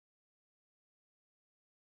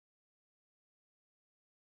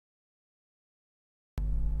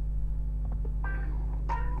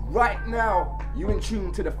Right now, you in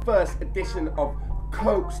tune to the first edition of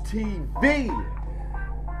Coax TV.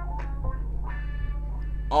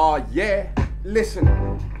 Oh yeah, listen.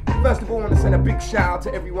 First of all, I want to send a big shout out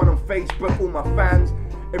to everyone on Facebook, all my fans,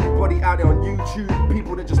 everybody out there on YouTube,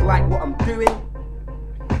 people that just like what I'm doing.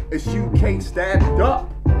 It's UK Stand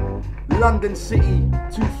Up, London City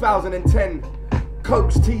 2010,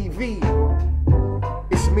 Coax TV.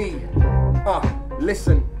 It's me.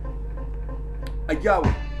 Listen. Yo,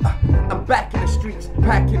 I'm back in the streets,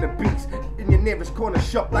 packing the beats in your nearest corner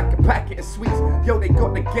shop like a packet of sweets. Yo, they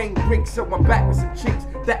got the game rigged, so I'm back with some chicks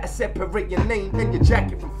that'll separate your name and your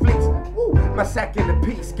jacket from fleets. Woo, my sack in the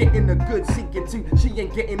piece, getting the good seeking too. She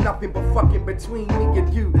ain't getting nothing but fucking between me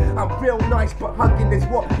and you. I'm real nice, but hugging is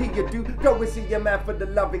what he you do. Go and see your man for the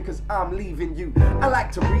loving, cause I'm leaving you. I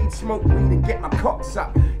like to read, smoke weed, and get my cocks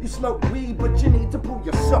up. You smoke weed, but you need to pull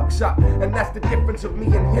your socks up, and that's the difference of me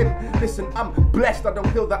and him. Listen, I'm blessed, I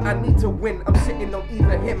don't feel that I need to win. I'm sitting on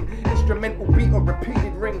either him, instrumental beat or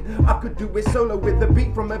repeated ring. I could do it solo with the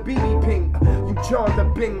beat from a BB ping. You charm the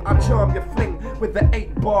bing, I charm your fling with the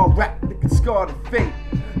 8-bar rap that can scar the thing.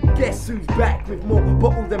 Guess who's back with more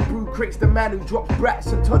bottle than brew crates? The man who drops brats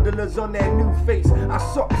and toddlers on their new face. I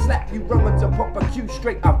sock slap you Romans and pop a cue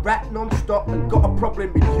straight. I rap non-stop and got a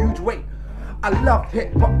problem with huge weight. I love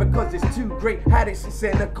hip-hop because it's too great. Had it since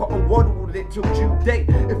then, I cotton waddled it till due date.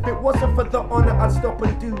 If it wasn't for the honor, I'd stop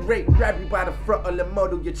and do rape. Grab you by the throttle and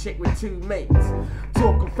model your chick with 2 mates.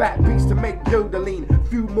 Talking fat beats to make yodeling.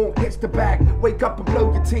 Few more hits to bag, wake up and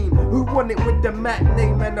blow your team. Who won it with the Mac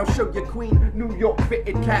name? And I'll show you queen. New York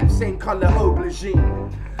fitted cap, same color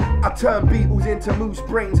aubergine. I turn beetles into moose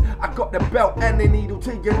brains. I got the belt and the needle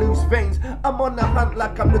to your loose veins. I'm on the hunt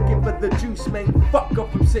like I'm looking for the juice, man. Fuck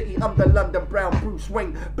off from city, I'm the London brown Bruce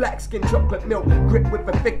Wayne. Black skin, chocolate milk, grip with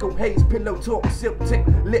a fickle haze. Pillow talk, silk tick,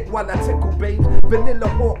 lit while I tickle babes. Vanilla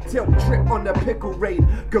hawk tilt, trip on the pickle raid.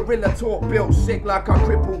 Gorilla talk, built sick like a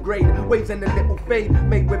cripple grade. Waves and a little fade,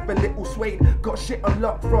 made with a little suede. Got shit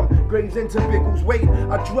unlocked from graves into Biggles Wade.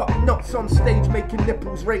 I drop knots on stage, making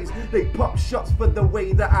nipples raise. They pop shots for the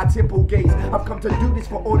way that I tipple gaze. I've come to do this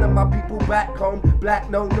for all of my people back home. Black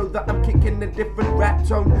know that I'm kicking a different rap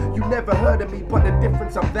tone. You never heard of me, but the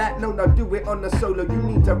difference I'm that known. I do it on the solo, you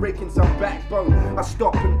need to rake in some backbone. I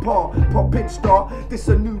stop and pop in star. This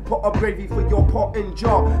a new pot of gravy for your pot and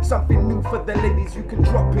jar. Something new for the ladies you can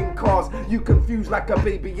drop in cars. You confused like a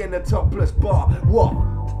baby in a topless bar. What?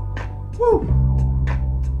 Woo!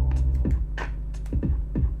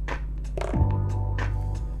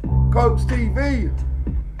 Coax TV.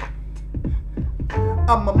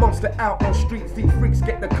 I'm a monster out on streets, these freaks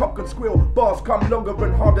get the cock and squeal. Bars come longer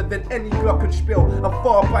and harder than any glockenspiel. I'm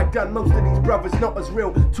far by done, most of these brothers not as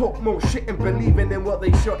real. Talk more shit and believing in what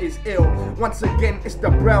they shot is ill. Once again, it's the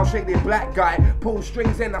brown shaded black guy. Pull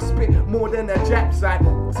strings and I spit more than a Jap side.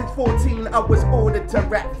 Since 14 I was ordered to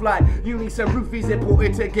rap fly. Unis and roofies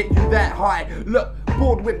imported to get you that high. Look,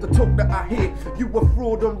 bored with the talk that I hear. You a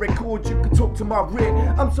fraud on record, you can talk to my rear.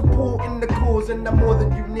 I'm supporting the cause and I'm more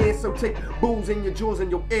than you near. So take balls in your jaws and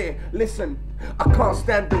your ear. Listen, I can't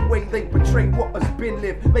stand the way they betray what has been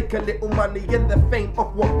lived. Make a little money and the fame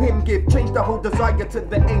of what him give. Change the whole desire to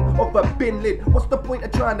the aim of a bin lid. What's the point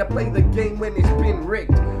of trying to play the game when it's been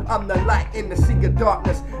rigged? I'm the light in the sea of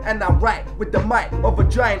darkness, and I write with the might of a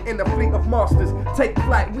giant in a fleet of masters. Take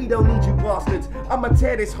flight, we don't need you bastards. I'ma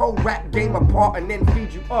tear this whole rap game apart and then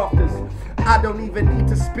feed you afters. I don't even need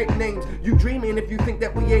to spit names. You dreaming if you think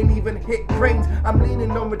that we ain't even hit cranes. I'm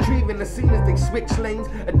leaning on retrieving the scene as they switch lanes.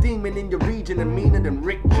 A demon in your region and meaner than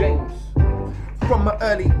Rick James. From an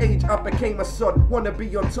early age I became a sod. Wanna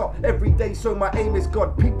be on top every day, so my aim is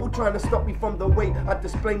God. People trying to stop me from the way I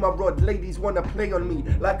display my rod. Ladies wanna play on me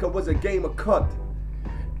like I was a game of COD.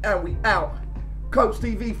 And we out. Coax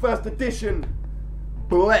TV first edition.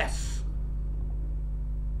 Bless.